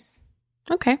 Nice.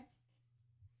 Okay.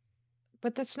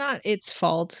 But that's not its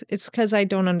fault. It's because I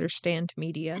don't understand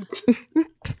media.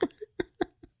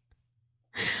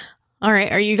 All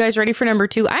right. Are you guys ready for number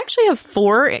 2? I actually have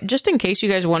 4, just in case you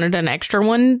guys wanted an extra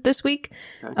one this week.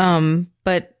 Okay.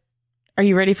 But are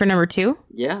you ready for number 2?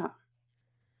 Yeah.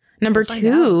 Number We'll find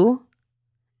 2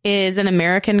 is an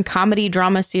American comedy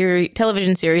drama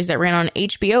television series that ran on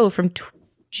HBO from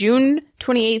June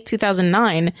 28th,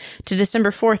 2009 to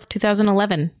December 4th,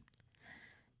 2011.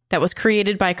 that was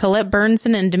created by Colette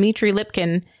Burnson and Dmitry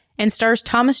Lipkin and stars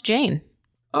Thomas Jane.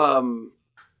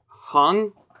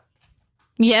 Hung?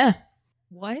 Yeah.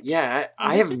 What? Yeah,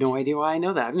 I have no idea why I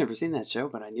know that. I've never seen that show,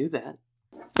 but I knew that.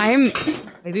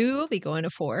 Maybe we will be going to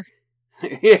 4.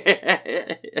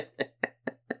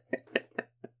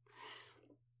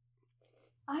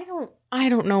 I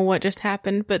don't know what just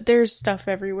happened, but there's stuff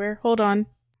everywhere. Hold on.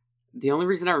 The only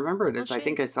reason I remember it is I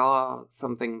think I saw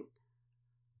something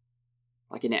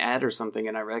like an ad or something,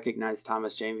 and I recognized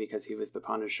Thomas Jane because he was the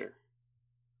Punisher.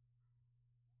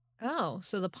 Oh,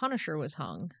 so the Punisher was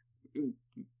hung.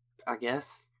 I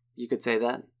guess you could say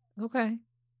that. Okay.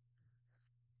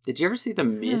 Did you ever see The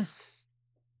Mist?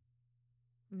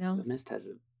 No. The Mist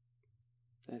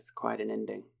that's quite an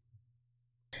ending.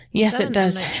 Yes, it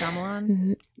does. M. Night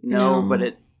Shyamalan? No,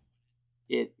 but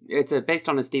it's based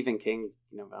on a Stephen King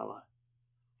novella.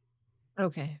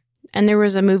 Okay. And there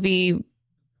was a movie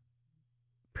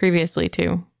previously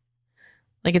too.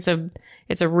 Like it's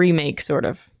a remake sort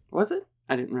of. Was it?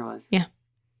 I didn't realize. Yeah.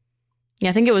 Yeah,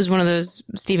 I think it was one of those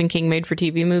Stephen King made for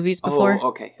TV movies before. Oh,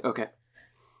 okay.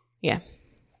 Yeah.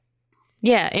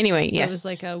 Yeah, anyway, So yes. it was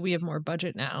like, we have more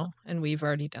budget now, and we've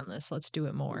already done this. Let's do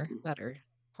it more, better,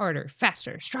 harder,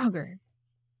 faster, stronger.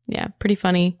 Yeah, pretty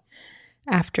funny.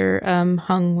 After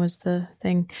hung was the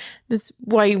thing. This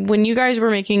why when you guys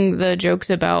were making the jokes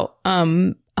about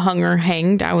hung or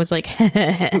hanged, I was like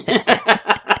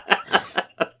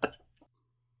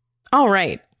All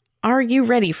right. Are you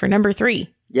ready for number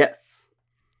 3? Yes.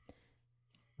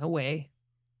 No way.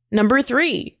 Number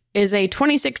 3 is a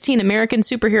 2016 American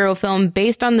superhero film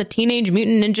based on the Teenage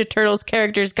Mutant Ninja Turtles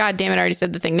characters. God damn it, I already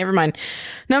said the thing. Never mind.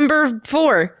 Number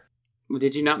 4.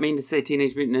 Did you not mean to say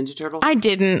Teenage Mutant Ninja Turtles? I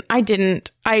didn't. I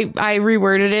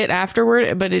reworded it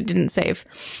afterward, but it didn't save.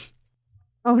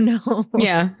 Oh, no.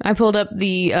 Yeah, I pulled up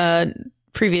the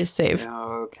previous save.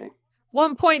 Oh, okay.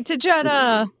 1 point to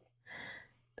Jenna.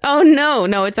 Oh,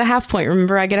 no, it's a half point.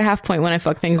 Remember, I get a half point when I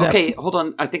fuck things up. Okay, hold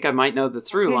on. I think I might know the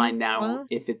through line now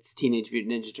if it's Teenage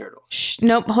Mutant Ninja Turtles.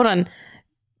 Nope, hold on.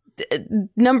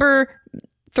 Number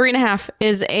 3.5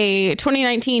 is a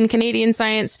 2019 Canadian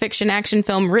science fiction action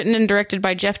film written and directed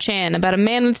by Jeff Chan about a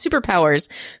man with superpowers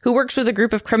who works with a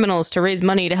group of criminals to raise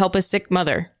money to help his sick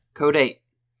mother. Code 8.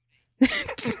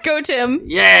 Go, Tim.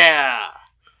 Yeah!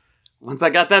 Once I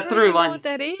got that through line. I don't know what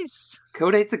that is.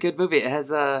 Code 8's a good movie. It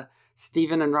has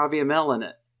Stephen and Robbie Amell in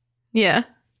it. Yeah.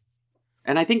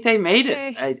 And I think they made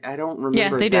it. I don't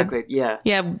remember exactly. Did.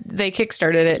 Yeah, they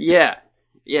kickstarted it. Yeah.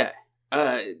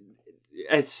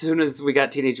 As soon as we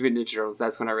got Teenage Mutant Ninja Turtles,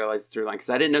 that's when I realized the through line. Because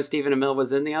I didn't know Stephen Amell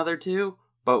was in the other two.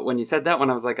 But when you said that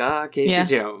one, I was like, Casey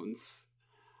Jones.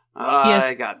 Yes.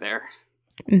 I got there.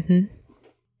 Mm-hmm.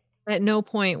 At no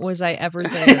point was I ever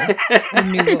there. I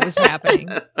knew what was happening.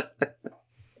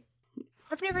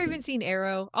 I've never even seen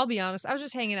Arrow. I'll be honest. I was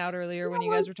just hanging out earlier when you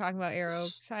guys were talking about Arrow.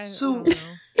 So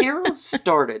Arrow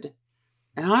started,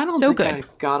 and I don't think I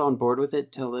got on board with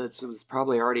it till it was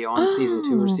probably already on season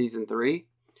 2 or season 3.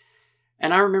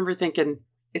 And I remember thinking,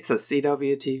 it's a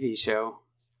CW TV show.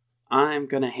 I'm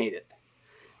going to hate it.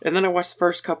 And then I watched the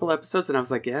first couple episodes, and I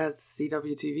was like, yeah, it's a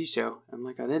CW TV show. I'm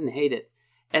like, I didn't hate it.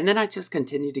 And then I just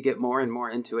continued to get more and more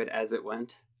into it as it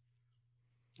went.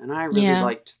 And I really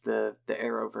liked the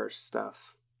Arrowverse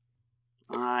stuff.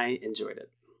 I enjoyed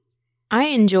it. I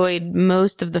enjoyed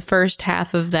most of the first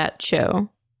half of that show.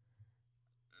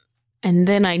 And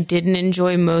then I didn't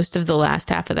enjoy most of the last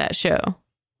half of that show.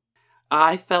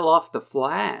 I fell off The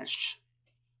Flash.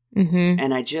 Mm-hmm.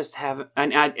 And I just haven't...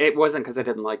 And it wasn't because I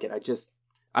didn't like it.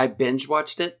 I binge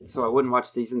watched it, so I wouldn't watch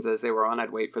seasons as they were on.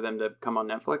 I'd wait for them to come on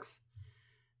Netflix.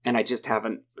 And I just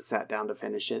haven't sat down to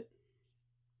finish it.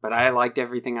 But I liked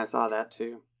everything I saw that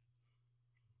too.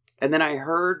 And then I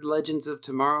heard Legends of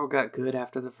Tomorrow got good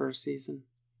after the first season.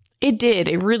 It did.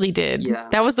 It really did. Yeah.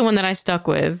 That was the one that I stuck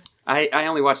with. I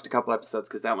only watched a couple episodes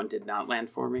because that one did not land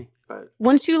for me. But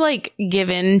once you give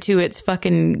in to its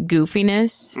fucking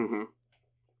goofiness,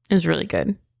 it was really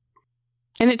good.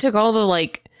 And it took all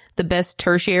the best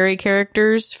tertiary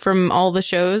characters from all the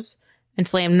shows and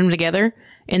slammed them together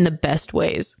in the best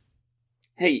ways.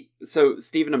 Hey, so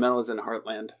Stephen Amell is in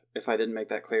Heartland, if I didn't make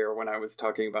that clear when I was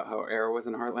talking about how Arrow was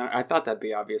in Heartland. I thought that'd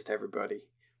be obvious to everybody,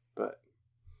 but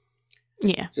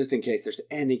yeah, just in case there's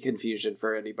any confusion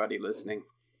for anybody listening.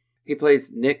 He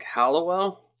plays Nick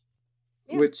Hallowell,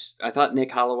 which I thought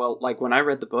Nick Hallowell, when I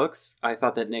read the books, I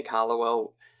thought that Nick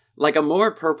Hallowell, a more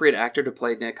appropriate actor to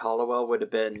play Nick Hallowell would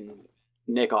have been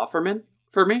Nick Offerman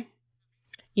for me.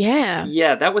 Yeah.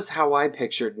 Yeah, that was how I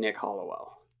pictured Nick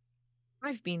Hallowell.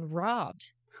 I've been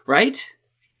robbed. Right?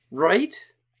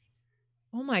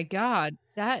 Oh my god.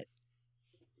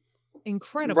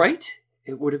 incredible. Right?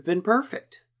 It would have been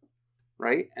perfect.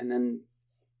 Right? And then...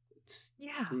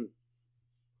 Yeah.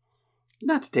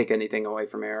 Not to take anything away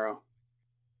from Arrow.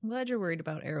 I'm glad you're worried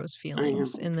about Arrow's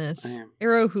feelings in this. I am.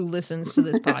 Arrow, who listens to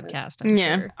this podcast, I'm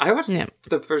sure. I watched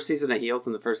the first season of Heels,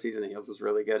 and the first season of Heels was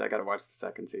really good. I got to watch the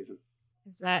second season.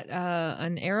 Is that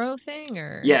an Arrow thing,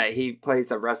 or? Yeah, he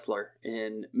plays a wrestler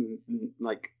in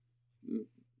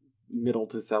middle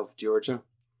to South Georgia.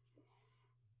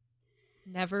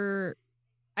 Never.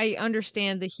 I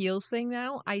understand the Heels thing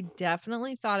now. I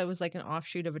definitely thought it was like an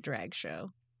offshoot of a drag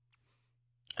show.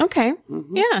 Okay.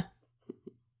 Mm-hmm. Yeah.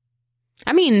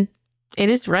 I mean, it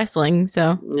is wrestling,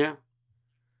 so. Yeah.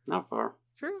 Not far.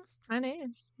 True. Kind of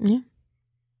is. Yeah.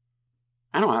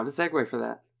 I don't have a segue for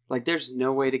that. Like, there's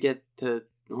no way to get to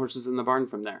Horses in the Barn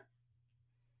from there.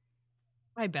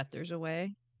 I bet there's a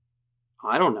way.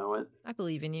 I don't know it. I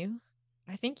believe in you.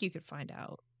 I think you could find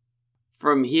out.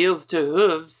 From heels to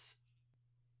hooves.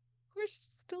 Horses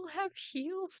still have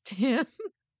heels, Tim.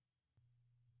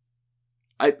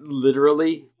 I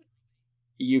literally,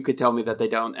 you could tell me that they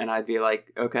don't, and I'd be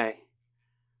like, okay.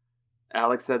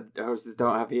 Alex said horses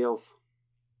don't have heels.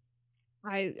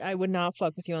 I would not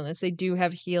fuck with you on this. They do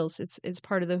have heels. It's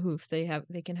part of the hoof. They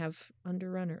can have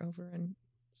underrun or overrun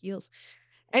heels.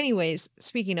 Anyways,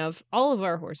 speaking of, all of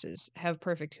our horses have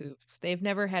perfect hooves. They've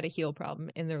never had a heel problem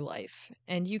in their life.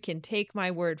 And you can take my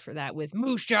word for that with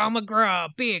Moose Jaw McGraw,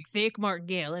 Big Thick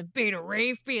Martingale, and Beta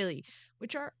Ray Feely,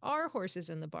 which are our horses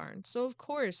in the barn. So of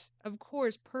course,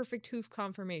 perfect hoof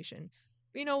conformation.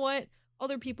 But you know what?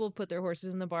 Other people put their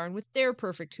horses in the barn with their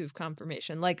perfect hoof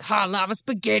conformation, like Hot Lava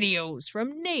SpaghettiOs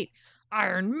from Nate,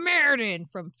 Iron Meriden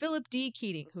from Philip D.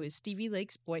 Keating, who is Stevie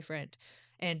Lake's boyfriend,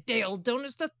 and Dale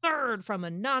Donuts III from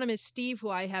Anonymous Steve, who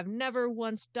I have never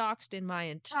once doxed in my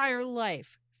entire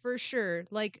life. For sure,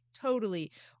 like,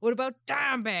 totally. What about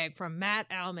Dimebag from Matt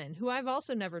Alman, who I've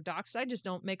also never doxed, I just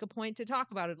don't make a point to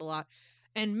talk about it a lot.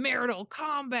 And Marital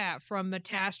Combat from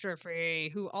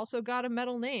Metastrophe, who also got a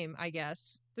metal name, I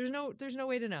guess. There's no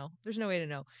way to know. There's no way to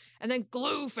know. And then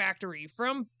Glue Factory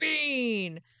from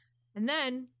Bean. And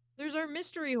then there's our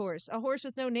mystery horse, a horse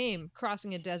with no name,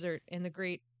 crossing a desert in the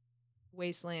great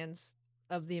wastelands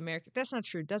of the American. That's not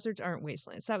true. Deserts aren't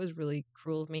wastelands. That was really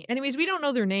cruel of me. Anyways, we don't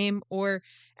know their name or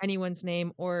anyone's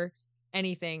name or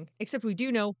anything, except we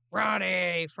do know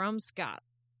Roddy from Scott.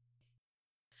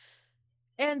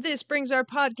 And this brings our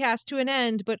podcast to an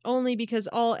end, but only because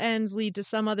all ends lead to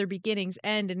some other beginning's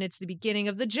end, and it's the beginning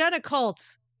of the Jenna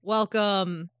cult.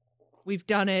 Welcome. We've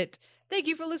done it. Thank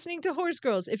you for listening to Horse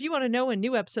Girls. If you want to know when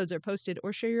new episodes are posted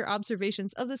or share your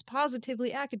observations of this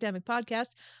positively academic podcast,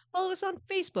 follow us on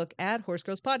Facebook at Horse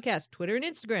Girls Podcast, Twitter and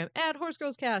Instagram at Horse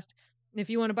Girls Cast. And if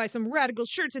you want to buy some radical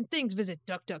shirts and things, visit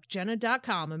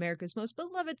duckduckjenna.com, America's most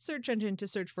beloved search engine, to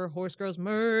search for Horse Girls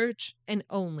merch, and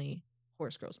only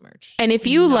Horse Girls merch. And if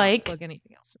you like, plug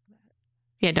anything else in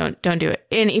that. Yeah, don't do it.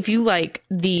 And if you like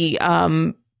the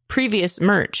previous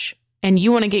merch and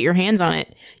you want to get your hands on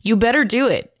it, you better do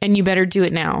it, and you better do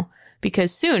it now,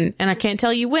 because soon, and I can't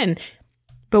tell you when,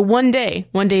 but one day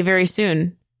very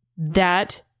soon,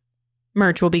 that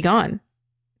merch will be gone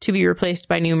to be replaced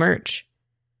by new merch.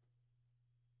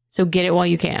 So get it while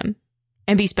you can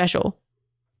and be special.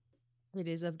 It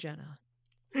is of Jenna.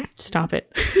 Stop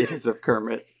it. It is of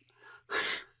Kermit.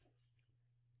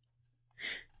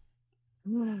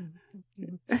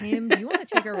 Tim, do you want to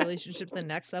take our relationship to the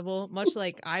next level? Much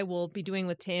like I will be doing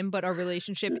with Tim, but our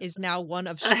relationship is now one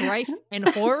of strife and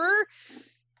horror.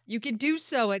 You can do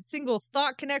so at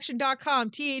singlethoughtconnection.com,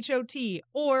 THOT,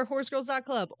 or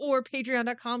horsegirls.club, or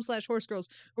patreon.com/horsegirls,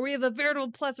 where we have a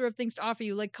veritable plethora of things to offer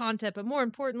you, like content, but more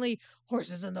importantly,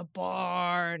 horses in the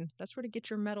barn. That's where to get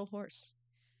your metal horse.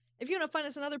 If you want to find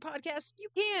us on other podcasts, you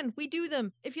can. We do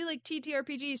them. If you like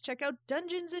TTRPGs, check out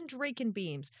Dungeons and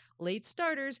Drakenbeams, Late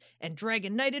Starters, and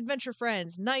Dragon Knight Adventure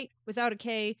Friends. Night without a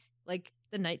K, like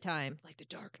the nighttime, like the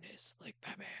darkness, like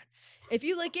Batman. If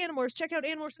you like Animorphs, check out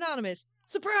Animorphs Anonymous.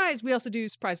 Surprise! We also do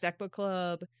Surprise Stack Book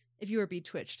Club. If you are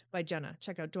Betwitched by Jenna,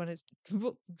 check out Joanna.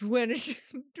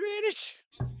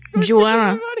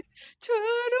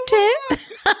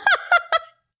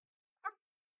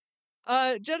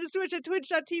 Jenna's Twitch at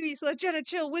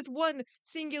twitch.tv/JennaChill with one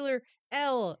singular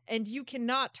L, and you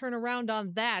cannot turn around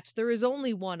on that. There is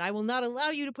only one. I will not allow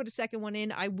you to put a second one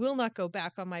in. I will not go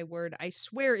back on my word. I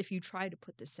swear, if you try to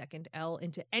put the second L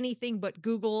into anything but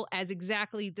Google as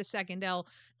exactly the second L,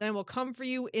 then I will come for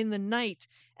you in the night,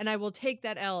 and I will take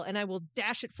that L, and I will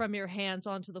dash it from your hands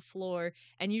onto the floor,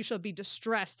 and you shall be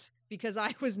distressed because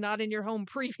I was not in your home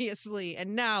previously,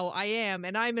 and now I am,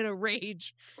 and I'm in a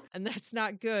rage, and that's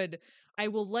not good. I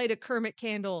will light a Kermit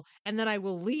candle, and then I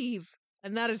will leave.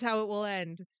 And that is how it will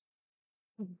end.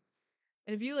 And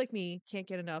if you, like me, can't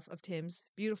get enough of Tim's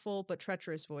beautiful but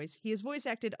treacherous voice, he is voice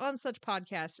acted on such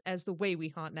podcasts as The Way We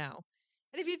Haunt Now.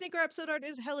 And if you think our episode art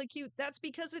is hella cute, that's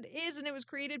because it is, and it was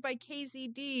created by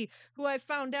KZD, who I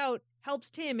found out helps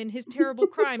Tim in his terrible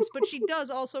crimes, but she does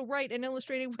also write an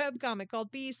illustrated webcomic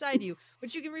called Beside You,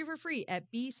 which you can read for free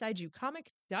at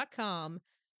besideyoucomic.com.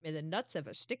 May the nuts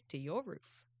ever stick to your roof.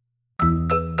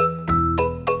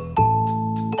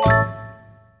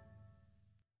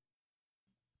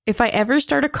 If I ever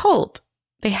start a cult,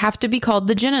 they have to be called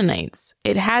the Jenna Knights.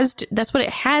 That's what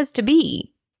it has to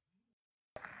be.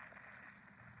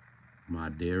 My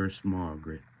dearest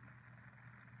Margaret,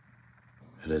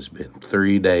 it has been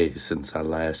 3 days since I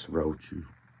last wrote you.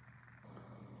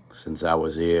 Since I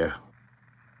was here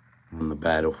on the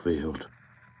battlefield.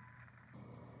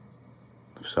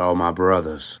 I saw my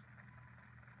brothers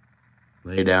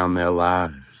lay down their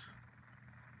lives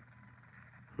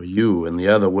for you and the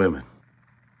other women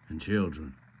and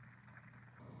children.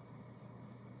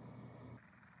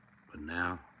 But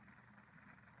now,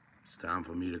 it's time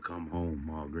for me to come home,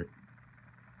 Margaret.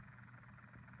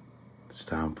 It's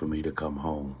time for me to come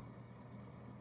home.